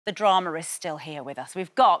the drama is still here with us.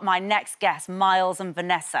 We've got my next guests, Miles and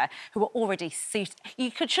Vanessa, who are already suited.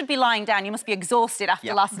 You should be lying down. You must be exhausted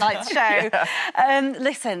after last night's show.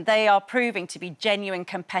 Listen, they are proving to be genuine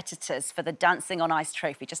competitors for the Dancing on Ice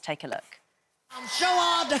trophy. Just take a look. I'm sure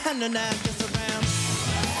all the hand and just around.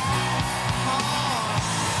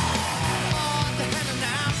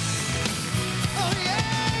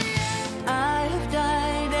 I have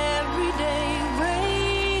died every day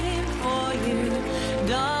waiting for you.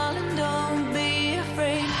 Darling, don't be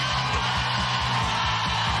afraid.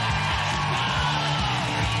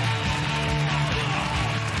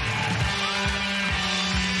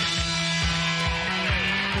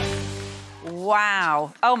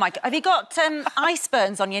 Wow. Oh, my God. Have you got ice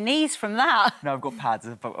burns on your knees from that? No, I've got pads.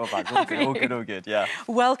 All good, yeah.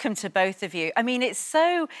 Welcome to both of you. I mean, it's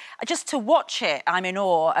so... Just to watch it, I'm in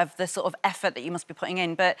awe of the sort of effort that you must be putting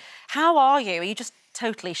in. But how are you? Are you just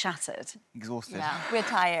totally shattered? Exhausted. Yeah, we're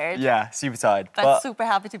tired. Yeah, super tired. But super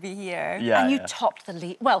happy to be here. Yeah, and you topped the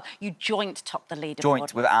lead... Well, you joint topped the leaderboard.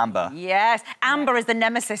 Joint with Amber. Yes. Amber is the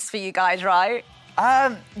nemesis for you guys, right?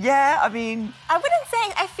 Yeah, I mean... I wouldn't say...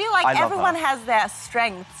 I feel like everyone her. has their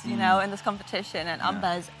strengths, you know, in this competition, and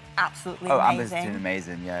Amber's absolutely amazing. Amber's doing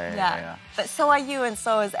amazing, yeah. But so are you, and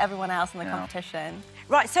so is everyone else in the competition.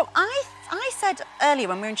 Right, so I said earlier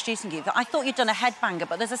when we were introducing you that I thought you'd done a headbanger,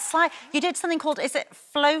 but there's a slight... You did something called... Is it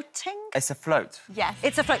floating? It's a float. Yes.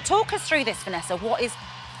 It's a float. Talk us through this, Vanessa. What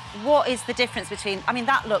is the difference between... I mean,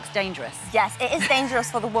 that looks dangerous. Yes, it is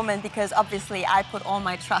dangerous for the woman because, obviously, I put all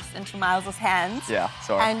my trust into Miles's hands. Yeah,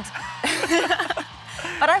 sorry. And...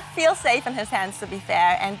 But I feel safe in his hands, to be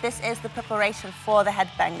fair, and this is the preparation for the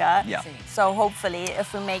headbanger. Yeah. So hopefully,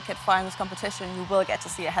 if we make it far in this competition, you will get to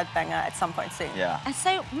see a headbanger at some point soon. Yeah. And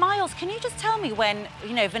so, Miles, can you just tell me when,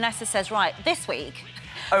 you know, Vanessa says, right, this week,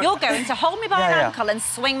 you're going to hold me by an ankle and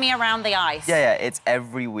swing me around the ice? Yeah, it's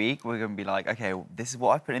every week. We're going to be like, OK, this is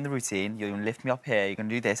what I put in the routine. You're going to lift me up here. You're going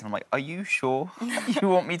to do this. And I'm like, are you sure you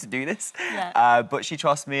want me to do this? Yeah. But she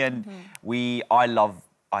trusts me, and I love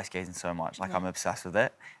ice skating so much. Like, I'm obsessed with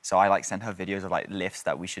it. So I, like, send her videos of, like, lifts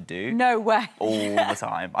that we should do. No way. All the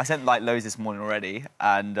time. I sent, like, loads this morning already.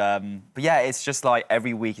 And, but, yeah, it's just, like,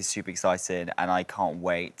 every week is super exciting, and I can't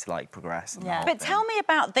wait to, like, progress. Yeah. But tell me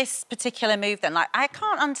about this particular move, then. Like, I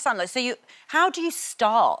can't understand. Like, so how do you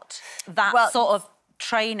start that sort of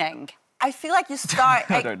training? I feel like you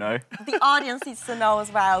start... I don't know. The audience needs to know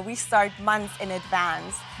as well. We start months in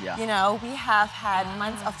advance. Yeah. You know, we have had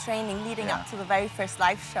months of training leading up to the very first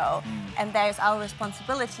live show. And there's our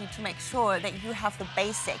responsibility to make sure that you have the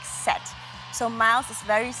basics set. So Miles is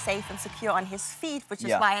very safe and secure on his feet, which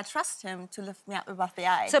is why I trust him to lift me up above the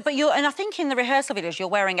ice. So, but and I think in the rehearsal videos, you're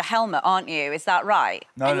wearing a helmet, aren't you? Is that right?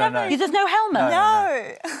 No. There's no helmet?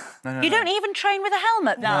 No. You don't even train with a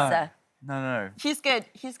helmet, Vanessa? No. He's good.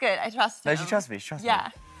 I trust him. No, she trusts me. Yeah.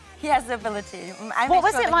 He has the ability. What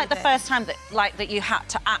was it like the first time that you had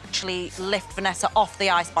to actually lift Vanessa off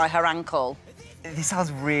the ice by her ankle? This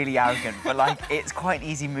sounds really arrogant, but, like, it's quite an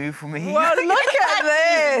easy move for me. Well, look at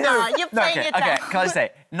this! No, you're playing it down. Okay, can I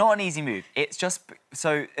say, not an easy move. It's just...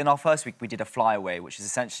 So, in our first week, we did a flyaway, which is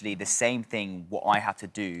essentially the same thing what I had to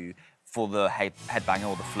do for the headbanger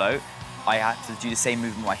or the float. I had to do the same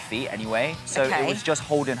move with my feet anyway. So it was just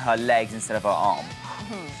holding her legs instead of her arm.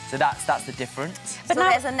 So that's the difference. But so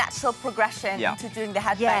there's a natural progression to doing the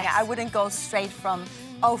headbanger. I wouldn't go straight from,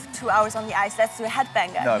 2 hours on the ice, let's do a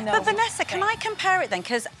headbanger. No. You know? But Vanessa, can I compare it then?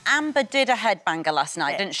 Because Amber did a headbanger last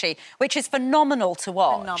night, didn't she? Which is phenomenal to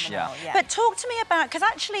watch. Phenomenal, yeah. But talk to me about, because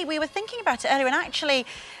actually we were thinking about it earlier, and actually,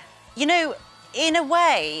 you know, in a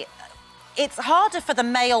way, it's harder for the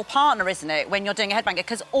male partner, isn't it, when you're doing a headbanger,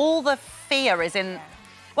 because all the fear is in...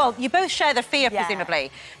 Well, you both share the fear,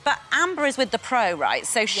 presumably, but Amber is with the pro, right?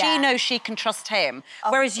 So she knows she can trust him,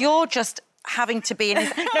 whereas you're just having to be in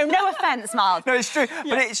his... No offence, Miles. No, it's true,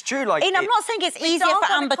 but it's true, like... I'm not saying it's easier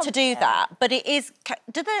for Amber to do that, but it is...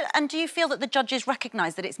 Do you feel that the judges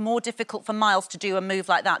recognise that it's more difficult for Miles to do a move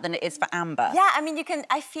like that than it is for Amber? Yeah, I mean,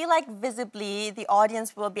 I feel like visibly the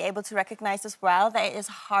audience will be able to recognise as well that it is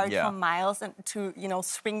hard for Miles to, you know,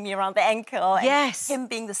 swing me around the ankle. And him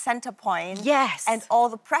being the centre point. Yes. And all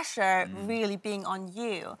the pressure really being on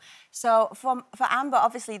you. So for Amber,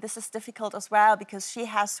 obviously, this is difficult as well because she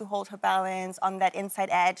has to hold her balance on that inside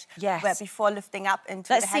edge before lifting up into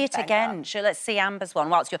the headbanger. Let's see it again. Let's see Amber's one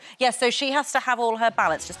whilst you're... Yeah, so she has to have all her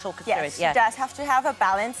balance. Just talk us through it. Yes, she does have to have her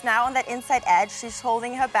balance. Now on that inside edge, she's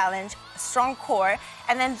holding her balance, strong core,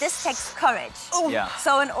 and then this takes courage.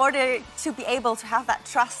 So in order to be able to have that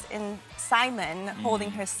trust in Simon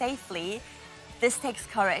holding her safely, this takes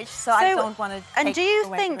courage, so I don't want to. And do you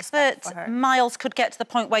think that Miles could get to the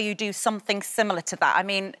point where you do something similar to that? I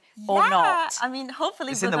mean, or not? I mean,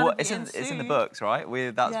 hopefully it's in the books, right?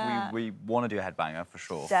 We want to do a headbanger for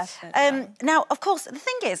sure. Definitely. Now, of course, the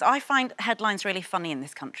thing is, I find headlines really funny in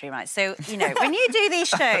this country, right? So, you know, when you do these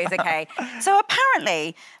shows, OK, so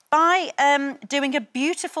apparently by doing a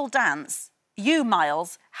beautiful dance, you,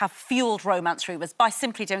 Miles, have fueled romance rumours by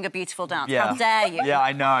simply doing a beautiful dance. Yeah. How dare you? Yeah,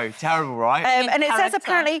 I know. Terrible, right? And it says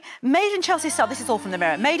apparently, made in Chelsea style, this is all from the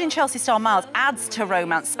Mirror, made in Chelsea style Miles adds to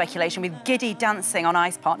romance speculation with giddy dancing on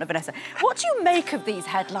ice partner Vanessa. What do you make of these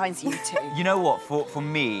headlines, you two? You know what, for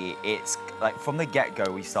me, it's like from the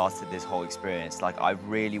get-go we started this whole experience, like I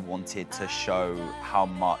really wanted to show how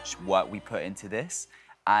much work we put into this.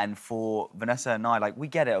 And for Vanessa and I, like, we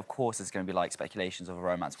get it, of course, there's going to be, like, speculations of a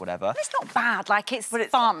romance, whatever. But it's not bad, like, it's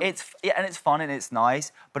fun. And it's fun and it's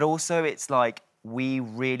nice, but also it's like, we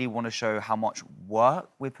really want to show how much work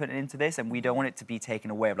we're putting into this, and we don't want it to be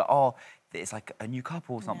taken away of, like, oh, it's like a new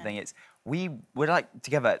couple or something. Yeah. We're, like,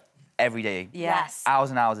 together every day. Yes.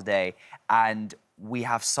 Hours and hours a day, and we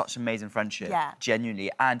have such amazing friendship,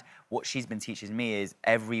 genuinely. And what she's been teaching me is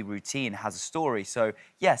every routine has a story. So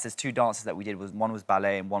yes, there's 2 dances that we did. One was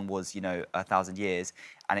ballet and one was, you know, 1,000 Years,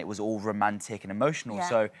 and it was all romantic and emotional. Yeah.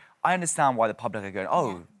 So I understand why the public are going,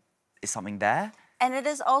 oh, is something there? And it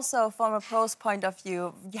is also, from a pro's point of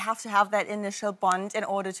view, you have to have that initial bond in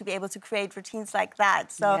order to be able to create routines like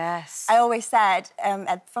that. So yes. I always said,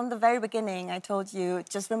 from the very beginning, I told you,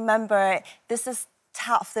 just remember, this is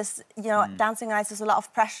tough. This, you know, dancing on ice is a lot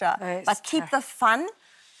of pressure. But keep the fun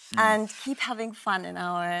and keep having fun in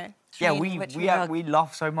our training. Yeah, we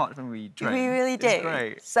laugh so much when we train. We really do. It's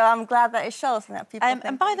great. So I'm glad that it shows and that people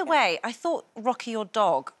and by the way, I thought Rocky, your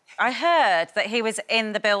dog, I heard that he was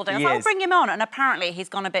in the building. I thought, I'll bring him on. And apparently he's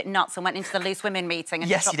gone a bit nuts and went into the Loose Women meeting and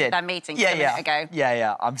yes, he did. Their meeting a minute ago.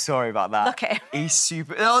 Yeah, I'm sorry about that. Look at him. He's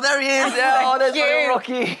super... Oh, there he is. Oh, there's my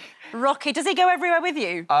Rocky. Rocky, does he go everywhere with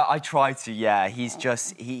you? I try to, yeah. He's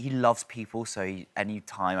just, he loves people, so any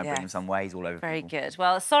time I bring him somewhere, he's all over Very people. good.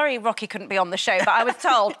 Well, sorry Rocky couldn't be on the show, but I was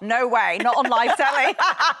told, no way, not on live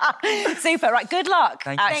telly. Super, right, good luck.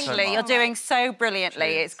 Thank you so Actually, much. you're doing so brilliantly.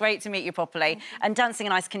 Cheers. It's great to meet you properly. And Dancing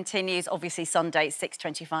on Ice continues, obviously, Sunday,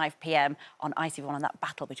 6:25 p.m. on ITV1, and that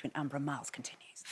battle between Amber and Miles continues.